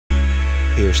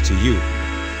Here's to you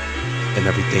and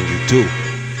everything you do.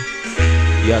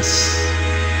 Yes,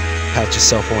 pat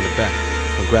yourself on the back.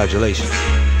 Congratulations.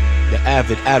 The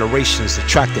avid adorations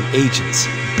attracting agents.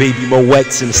 Baby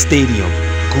Moets in the stadium.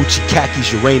 Gucci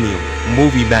khakis uranium.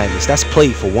 Movie madness, that's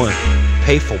played for one.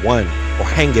 Pay for one, or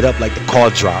hang it up like the car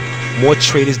drop. More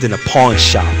traders than a pawn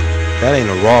shop. That ain't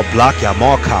a raw block, y'all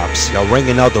mall cops. Y'all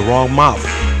ringing out the wrong mop.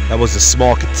 That was a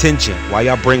small contingent, why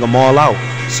y'all bring them all out?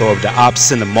 So if the ops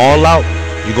send them all out,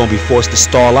 you're gonna be forced to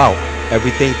stall out.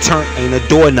 Everything turned ain't a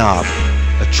doorknob.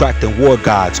 Attracting war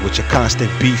gods with your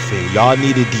constant beefing. Y'all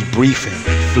needed debriefing.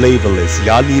 Flavorless,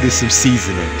 y'all needed some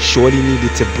seasoning. Shorty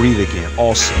needed to breathe again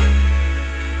also.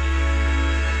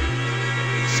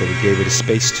 So we gave it a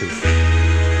space too.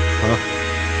 Huh?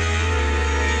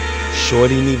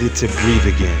 Shorty needed to breathe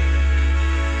again.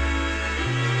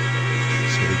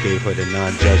 So we gave her the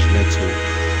non-judgmental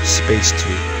space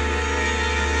too.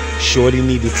 Shorty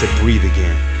needed to breathe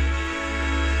again.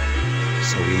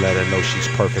 So we let her know she's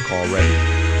perfect already.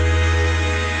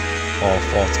 All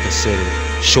faults considered.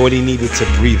 Shorty needed to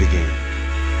breathe again.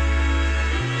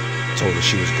 Told her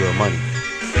she was good money.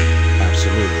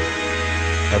 Absolutely.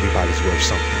 Everybody's worth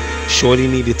something. Shorty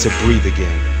needed to breathe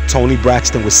again. Tony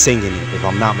Braxton was singing it, if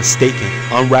I'm not mistaken.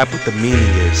 Unwrap what the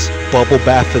meaning is. Bubble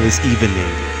bath for this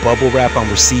evening. Bubble wrap, I'm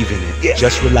receiving it. Yeah.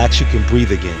 Just relax, you can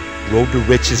breathe again. Road to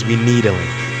riches, we needling.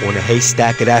 On a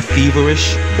haystack of that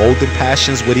feverish, molding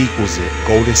passions, what equals it?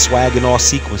 Golden swag in all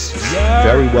sequences. Yeah.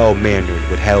 Very well mannered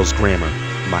with hell's grammar.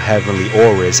 My heavenly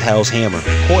aura is hell's hammer.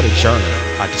 Caught a journal,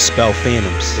 I dispel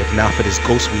phantoms. If not for this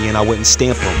ghost we in, I wouldn't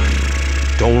stamp them.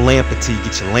 Don't lamp until you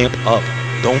get your lamp up.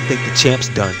 Don't think the champ's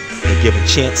done, then give a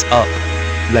chance up.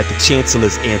 Let the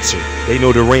chancellors answer, they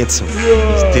know the ransom.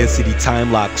 These density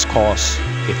time locks cost.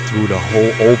 It threw the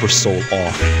whole oversoul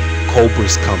off.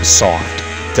 Cobras come soft.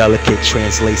 Delicate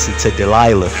translates into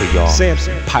Delilah for y'all.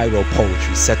 Samson. Pyro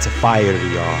poetry set to fire to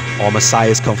y'all. All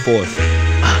messiahs come forth.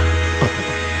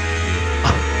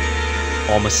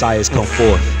 All messiahs come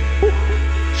forth.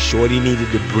 Shorty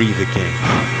needed to breathe again.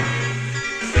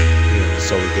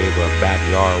 So we gave her a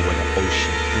backyard with an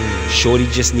ocean. Shorty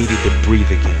just needed to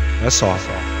breathe again. That's all.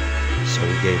 So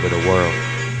we gave her the world.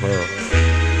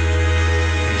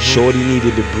 Shorty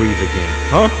needed to breathe again.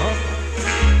 Huh?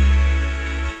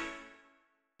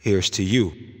 Here's to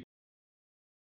you.